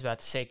what I was about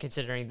to say,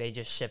 considering they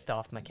just shipped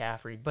off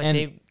McCaffrey. But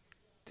And-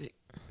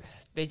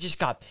 they just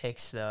got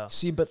picks, though.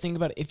 See, but think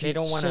about it. If They you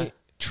don't wanna-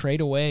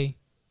 trade away,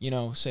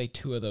 say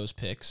 2 of those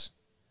picks,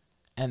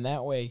 and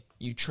that way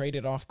you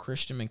traded off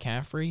Christian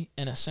McCaffrey,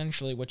 and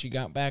essentially what you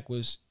got back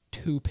was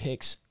 2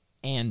 picks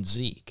and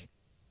Zeke.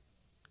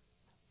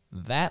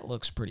 That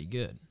looks pretty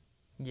good.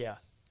 Yeah.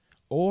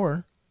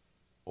 Or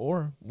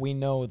we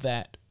know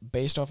that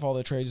based off all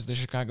the trades the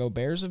Chicago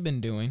Bears have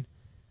been doing,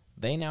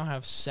 they now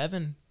have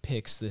 7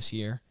 picks this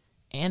year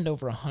and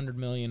over $100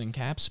 million in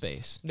cap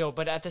space. No,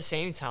 but at the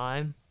same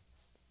time,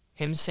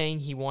 him saying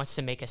he wants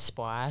to make a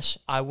splash,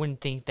 I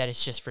wouldn't think that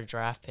it's just for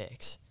draft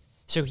picks.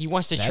 So he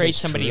wants to That trade is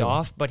somebody true.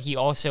 off, but they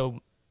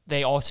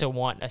also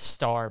want a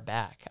star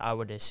back, I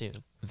would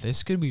assume.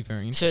 This could be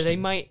very So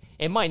interesting.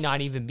 it might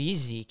not even be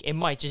Zeke. It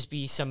might just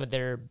be some of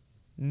their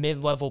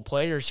mid-level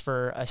players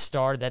for a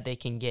star that they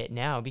can get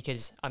now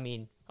because,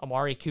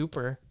 Amari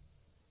Cooper,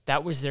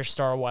 that was their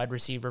star wide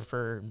receiver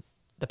for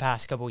the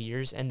past couple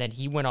years, and then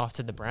he went off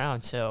to the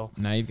Browns. So,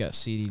 Now you've got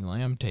CeeDee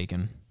Lamb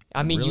taken.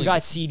 you Really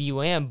got CeeDee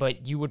Lamb,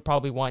 but you would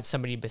probably want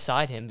somebody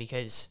beside him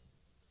because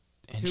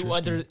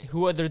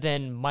who other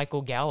than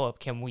Michael Gallup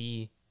can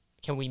we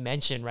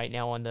mention right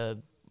now on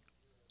the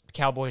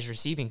Cowboys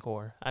receiving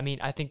core?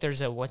 I think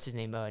there's what's his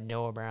name,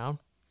 Noah Brown.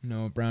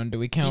 Noah Brown. Do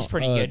we count? He's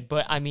pretty good,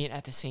 but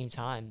at the same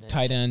time,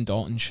 Tight end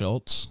Dalton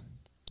Schultz.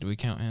 Do we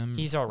count him?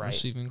 He's all right.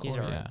 Receiving He's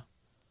core? all right. Yeah.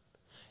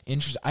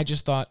 Interesting. I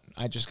just got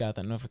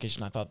that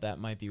notification. I thought that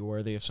might be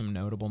worthy of some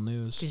notable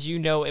news. Because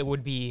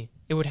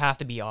it would have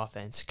to be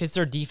offense because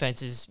their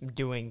defense is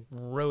doing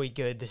really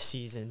good this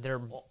season. They're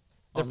probably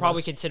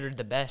Unless- considered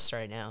the best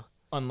right now.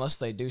 Unless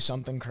they do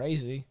something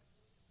crazy.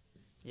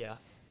 Yeah.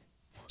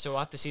 So we'll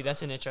have to see.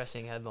 That's an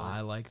interesting headline. I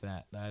like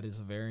that. That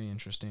is very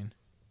interesting.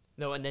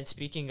 No, and then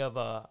speaking of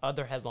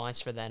other headlines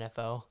for the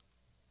NFL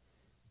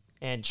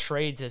and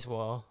trades as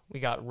well, we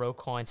got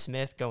Roquan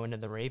Smith going to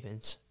the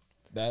Ravens.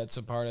 That's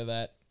a part of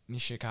that in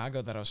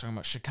Chicago that I was talking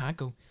about.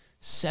 Chicago,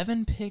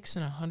 7 picks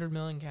and $100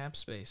 million cap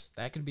space.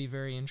 That could be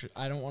very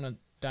interesting. I don't want to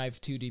dive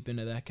too deep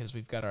into that because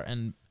we've got our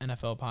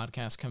NFL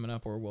podcast coming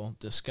up where we'll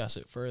discuss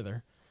it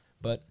further.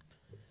 But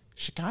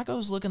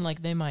Chicago's looking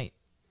like they might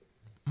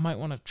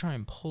want to try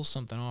and pull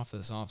something off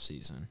this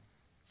offseason.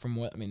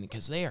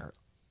 Because they are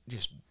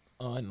just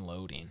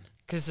unloading.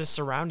 Because the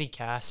surrounding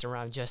cast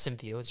around Justin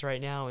Fields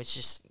right now is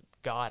just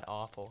god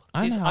awful.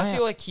 I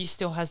feel like he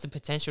still has the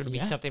potential to be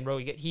something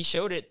really good. He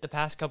showed it the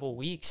past couple of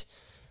weeks,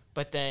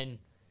 but then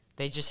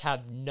they just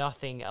have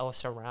nothing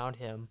else around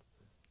him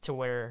to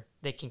where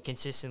they can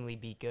consistently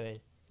be good.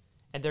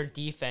 And their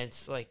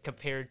defense, like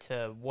compared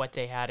to what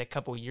they had a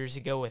couple years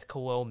ago with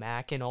Khalil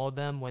Mack and all of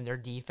them, when their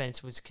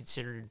defense was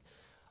considered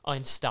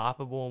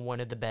unstoppable and one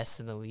of the best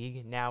in the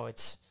league, now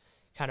it's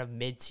kind of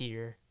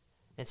mid-tier.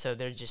 And so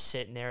they're just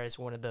sitting there as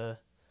one of the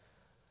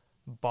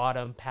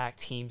bottom pack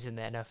teams in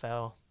the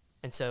NFL.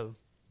 And so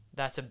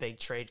that's a big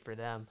trade for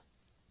them.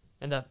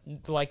 And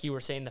like you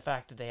were saying, the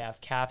fact that they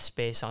have cap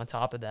space on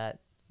top of that,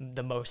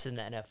 the most in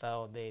the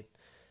NFL,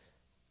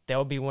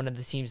 they'll be one of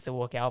the teams to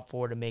look out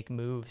for to make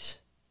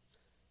moves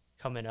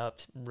coming up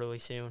really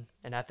soon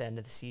and at the end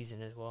of the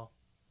season as well.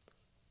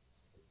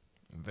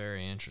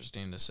 Very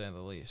interesting to say the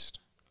least.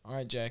 All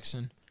right,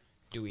 Jackson,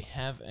 do we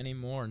have any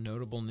more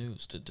notable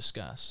news to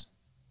discuss?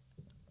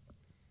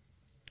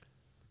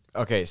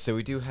 Okay, so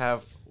we do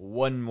have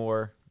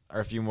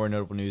a few more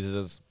notable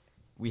news.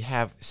 We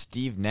have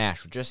Steve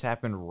Nash, which just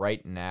happened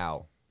right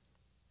now.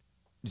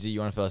 Z, you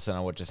want to fill us in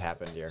on what just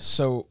happened here?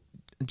 So,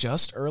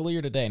 just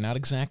earlier today, not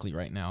exactly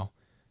right now,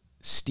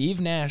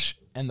 Steve Nash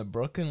and the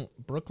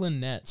Brooklyn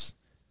Nets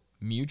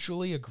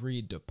mutually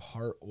agreed to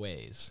part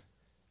ways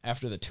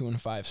after the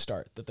 2-5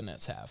 start that the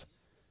Nets have.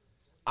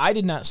 I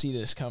did not see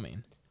this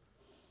coming.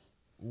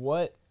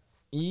 I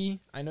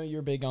know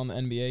you're big on the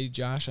NBA,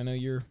 Josh. I know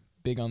you're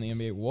big on the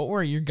NBA. What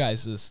were your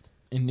guys'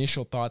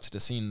 initial thoughts to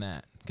seeing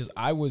that? Because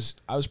I was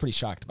pretty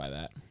shocked by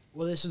that.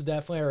 Well, this was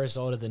definitely a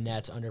result of the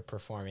Nets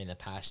underperforming the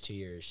past 2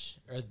 years.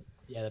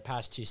 The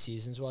past 2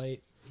 seasons while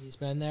he's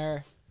been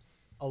there.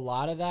 A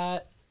lot of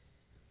that,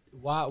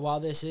 while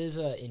this is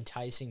an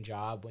enticing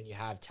job when you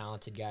have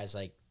talented guys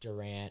like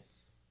Durant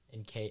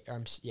and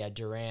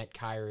Durant,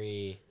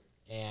 Kyrie,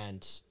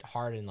 and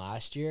Harden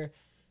last year,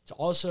 it's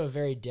also a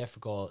very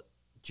difficult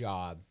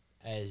job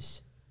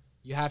as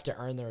you have to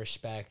earn the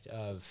respect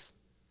of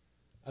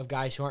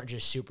guys who aren't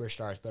just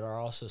superstars but are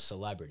also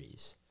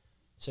celebrities.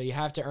 So you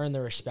have to earn the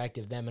respect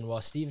of them. And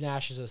while Steve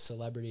Nash is a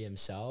celebrity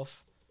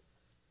himself,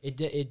 it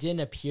didn't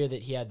appear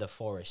that he had the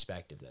full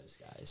respect of those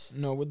guys.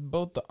 No, with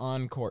both the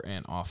on-court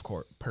and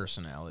off-court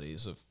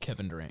personalities of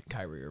Kevin Durant,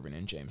 Kyrie Irving,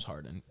 and James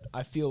Harden,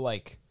 I feel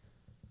like,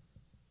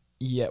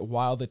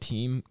 while the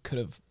team could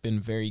have been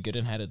very good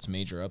and had its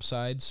major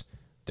upsides,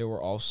 there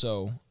were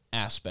also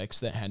aspects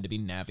that had to be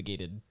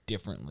navigated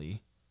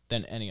differently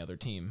than any other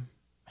team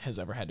has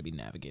ever had to be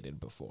navigated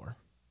before.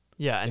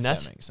 Yeah, and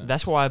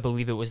that's why I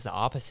believe it was the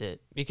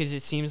opposite, because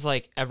it seems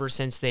like ever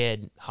since they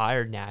had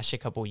hired Nash a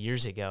couple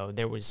years ago,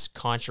 there was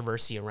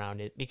controversy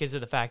around it because of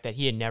the fact that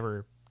he had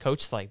never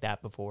coached like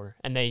that before,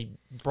 and they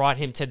brought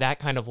him to that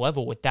kind of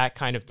level with that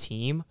kind of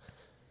team.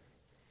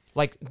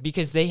 Like,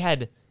 because they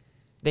had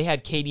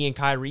Cade and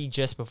Kyrie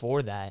just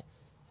before that,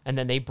 and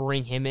then they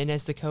bring him in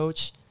as the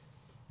coach.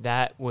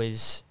 That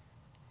was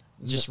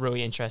just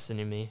really interesting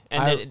to me.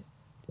 And then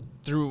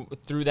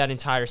through that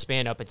entire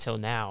span up until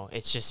now,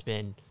 it's just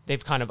been,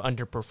 they've kind of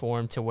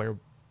underperformed to where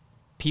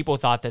people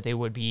thought that they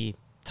would be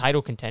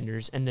title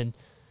contenders, and then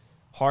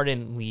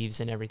Harden leaves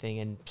and everything,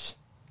 and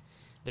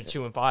they're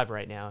 2-5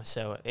 right now,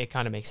 so it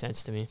kind of makes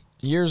sense to me.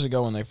 Years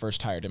ago when they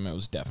first hired him, it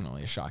was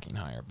definitely a shocking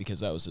hire because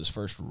that was his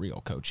first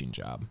real coaching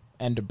job,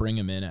 and to bring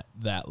him in at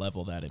that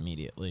level that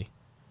immediately,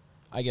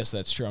 I guess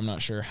that's true. I'm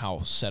not sure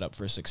how set up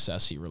for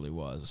success he really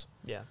was.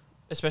 Yeah.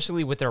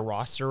 Especially with their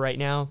roster right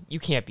now, you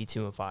can't be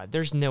 2-5.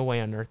 There's no way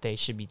on earth they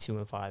should be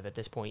 2-5 at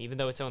this point. Even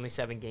though it's only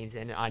 7 games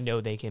in, I know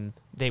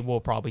they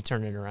will probably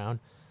turn it around.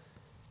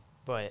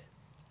 But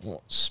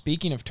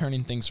speaking of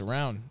turning things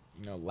around,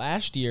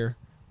 last year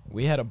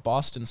we had a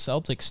Boston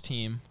Celtics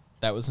team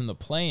that was in the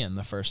play-in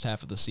the first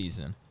half of the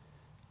season,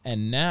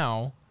 and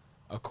now,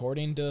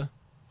 according to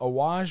a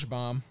Woj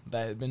bomb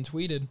that had been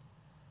tweeted,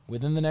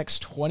 within the next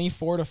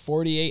 24 to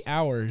 48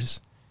 hours,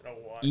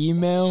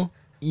 Ime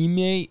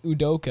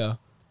Udoka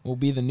will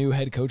be the new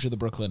head coach of the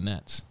Brooklyn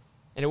Nets.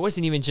 And it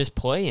wasn't even just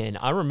play-in.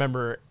 I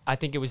remember, I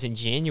think it was in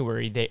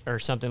January or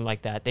something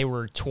like that. They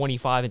were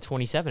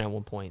 25-27 at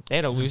one point. They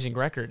had a losing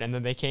record, and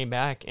then they came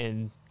back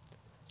and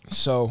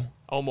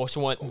almost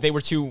won. They were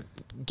 2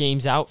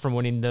 games out from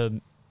winning the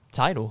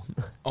title.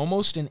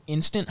 Almost an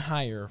instant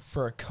hire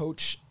for a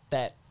coach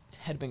that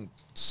had been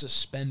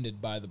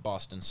suspended by the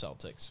Boston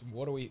Celtics.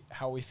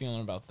 How are we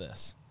feeling about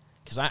this?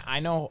 Because I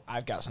know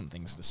I've got some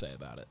things to say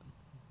about it.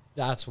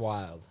 That's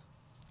wild.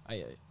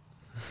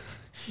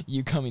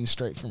 You coming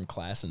straight from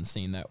class and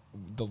seeing that,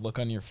 the look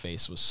on your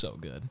face was so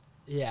good.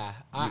 Yeah,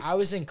 I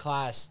was in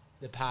class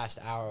the past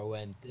hour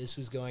when this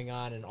was going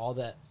on and all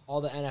the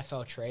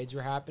NFL trades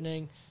were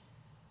happening,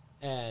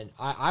 and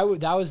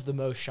that was the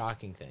most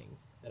shocking thing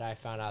that I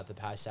found out the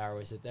past hour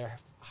was that they're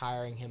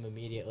hiring him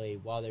immediately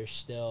while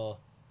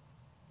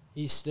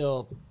he's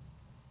still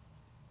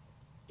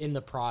in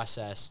the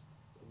process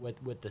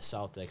with the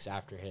Celtics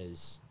after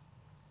his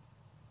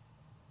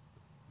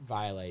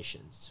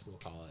violations, we'll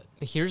call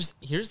it.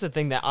 Here's the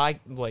thing that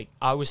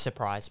I was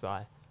surprised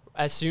by.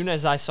 As soon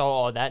as I saw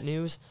all that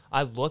news,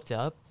 I looked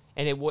up,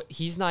 and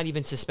he's not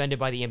even suspended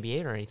by the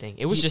NBA or anything.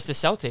 It was just the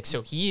Celtics,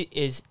 so he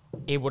is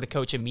able to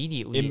coach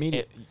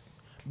immediately.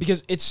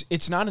 Because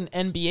it's not an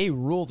NBA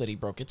rule that he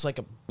broke. It's like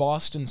a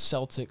Boston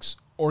Celtics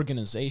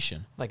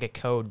organization. Like a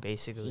code,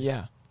 basically.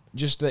 Yeah.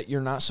 Just that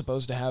you're not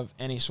supposed to have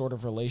any sort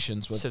of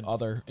relations with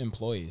other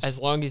employees. As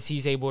long as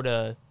he's able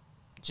to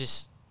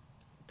just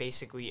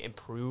basically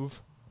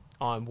improve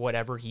on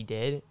whatever he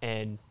did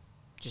and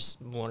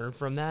just learn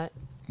from that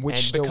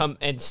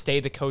and stay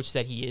the coach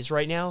that he is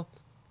right now,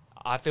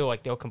 I feel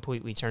like they'll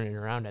completely turn it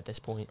around at this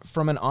point.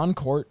 From an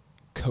on-court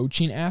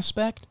coaching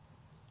aspect,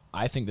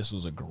 I think this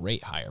was a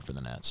great hire for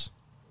the Nets.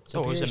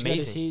 So it was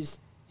amazing.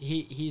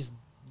 He's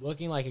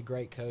looking like a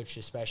great coach,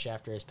 especially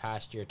after his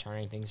past year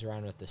turning things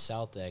around with the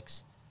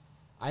Celtics.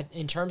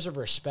 In terms of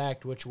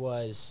respect, which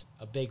was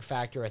a big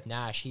factor with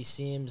Nash, he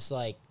seems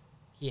like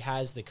he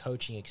has the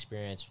coaching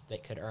experience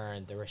that could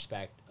earn the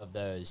respect of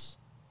those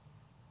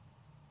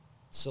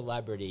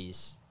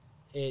celebrities.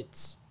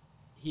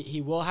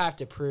 He will have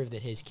to prove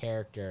that his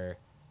character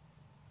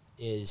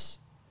is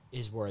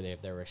worthy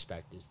of their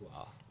respect as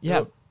well.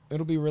 Yeah,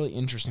 it'll be really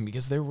interesting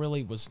because they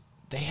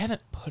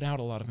hadn't put out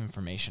a lot of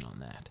information on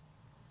that.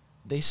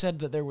 They said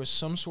that there was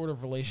some sort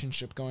of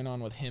relationship going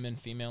on with him and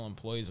female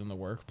employees in the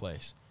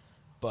workplace.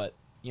 But,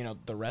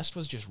 the rest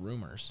was just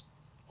rumors.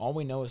 All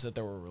we know is that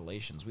there were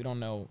relations. We don't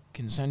know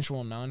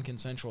consensual,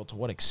 non-consensual, to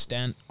what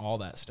extent, all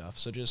that stuff.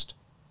 So just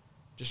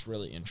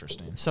really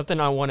interesting.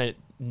 Something I want to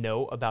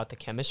know about the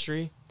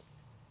chemistry,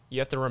 you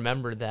have to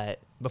remember that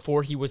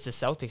before he was the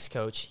Celtics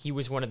coach, he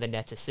was one of the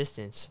Nets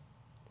assistants.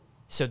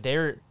 So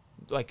they're,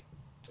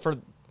 for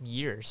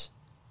years.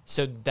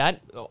 So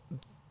that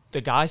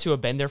the guys who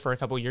have been there for a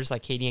couple of years,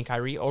 like Cade and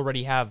Kyrie,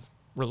 already have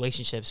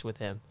relationships with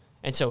him.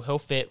 And so he'll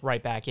fit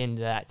right back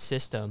into that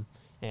system,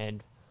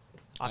 and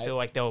I feel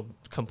like they'll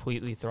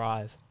completely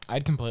thrive.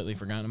 I'd completely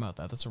forgotten about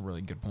that. That's a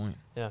really good point.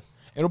 Yeah.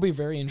 It'll be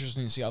very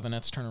interesting to see how the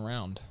Nets turn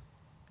around.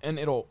 And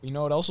it'll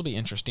also be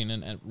interesting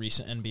in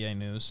recent NBA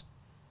news.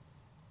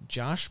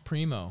 Josh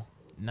Primo,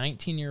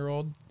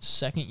 19-year-old,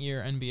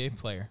 second-year NBA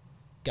player,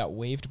 got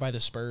waived by the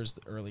Spurs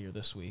earlier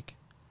this week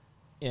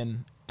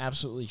in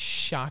absolutely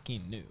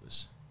shocking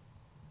news.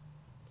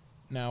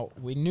 Now,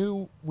 we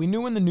knew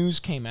when the news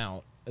came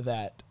out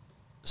that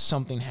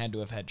something had to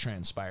have had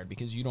transpired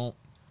because you don't,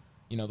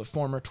 the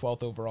former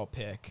 12th overall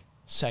pick,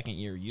 second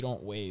year, you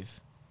don't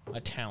waive a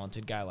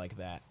talented guy like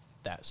that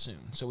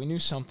soon. So we knew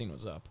something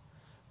was up.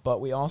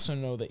 But we also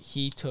know that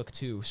he took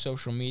to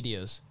social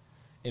medias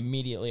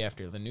immediately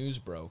after the news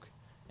broke,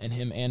 and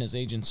him and his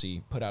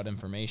agency put out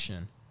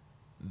information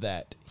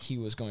that he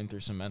was going through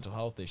some mental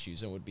health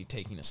issues and would be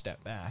taking a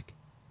step back.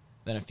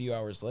 Then a few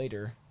hours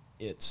later,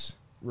 it's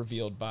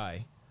revealed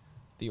by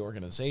the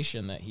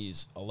organization that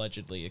he's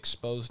allegedly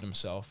exposed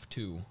himself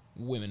to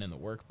women in the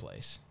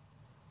workplace.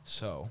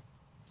 So,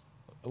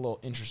 a little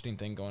interesting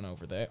thing going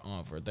over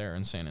there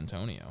in San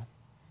Antonio.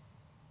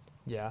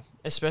 Yeah,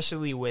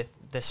 especially with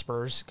the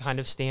Spurs kind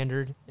of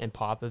standard and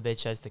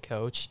Popovich as the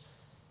coach,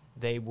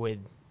 they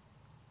would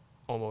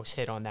almost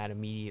hit on that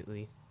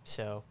immediately.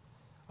 So,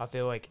 I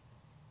feel like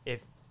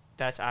if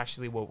that's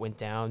actually what went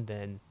down,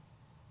 then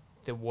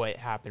what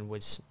happened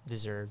was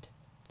deserved.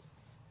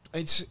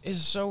 It's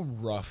so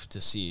rough to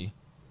see,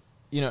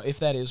 if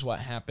that is what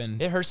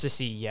happened. It hurts to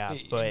see, yeah,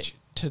 but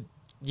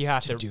you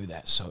have to do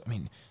that. So,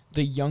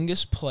 the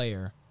youngest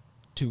player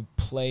to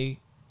play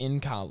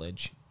in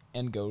college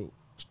and go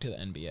to the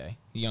NBA,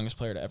 the youngest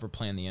player to ever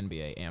play in the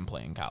NBA and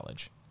play in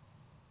college.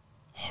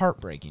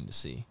 Heartbreaking to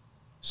see.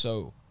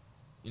 So,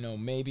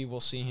 maybe we'll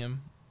see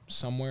him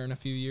somewhere in a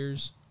few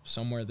years,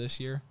 somewhere this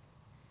year.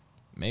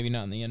 Maybe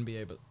not in the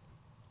NBA, but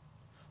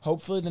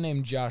hopefully the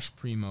name Josh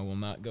Primo will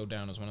not go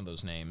down as one of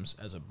those names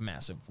as a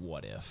massive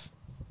what if.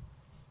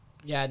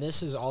 Yeah, and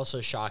this is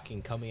also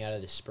shocking coming out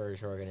of the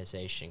Spurs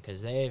organization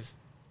because they've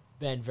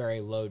been very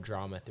low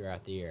drama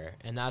throughout the year,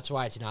 and that's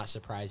why it's not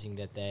surprising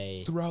that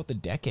they... Throughout the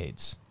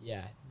decades.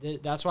 Yeah,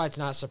 that's why it's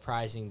not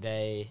surprising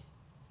they...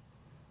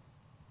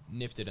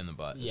 Nipped it in the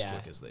butt as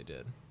quick as they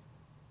did.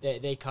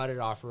 They cut it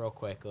off real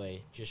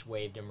quickly, just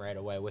waived him right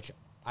away, which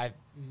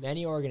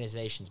many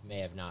organizations may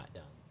have not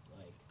done.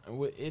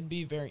 It'd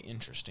be very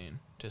interesting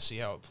to see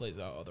how it plays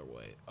out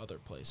other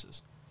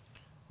places.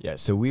 Yeah,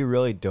 so we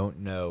really don't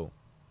know.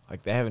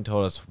 They haven't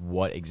told us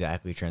what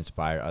exactly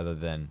transpired other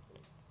than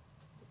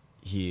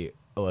he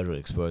allegedly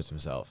exposed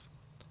himself.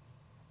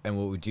 And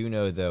what we do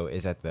know, though,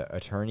 is that the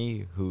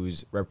attorney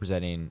who's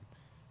representing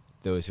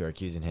those who are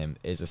accusing him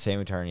is the same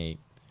attorney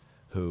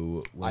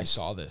who I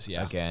saw this,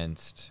 yeah.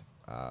 against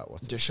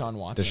what's Deshaun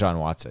Watson. Deshaun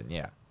Watson,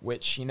 yeah.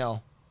 Which,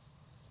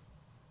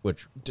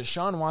 Which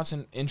Deshaun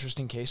Watson,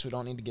 interesting case. We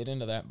don't need to get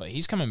into that, but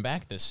he's coming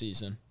back this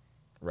season.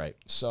 right.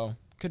 So,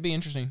 could be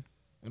interesting.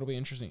 It'll be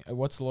interesting.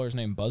 What's the lawyer's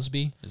name?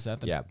 Busby? Is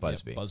that the Yeah,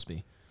 Busby.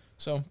 Busby.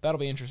 So, that'll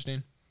be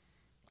interesting.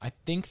 I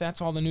think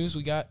that's all the news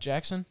we got,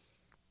 Jackson.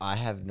 I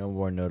have no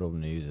more notable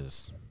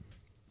news.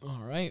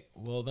 All right.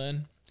 Well,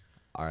 then.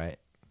 All right.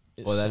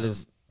 Well, that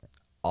is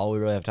all we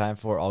really have time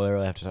for, all we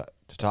really have to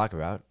talk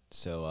about.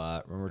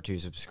 So remember to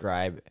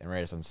subscribe and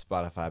rate us on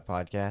Spotify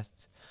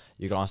podcasts.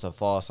 You can also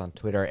follow us on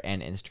Twitter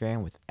and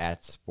Instagram with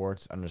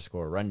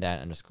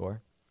 @sports_rundown_.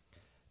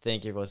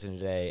 Thank you for listening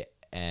today,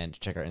 and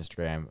check our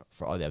Instagram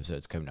for all the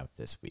episodes coming up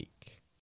this week.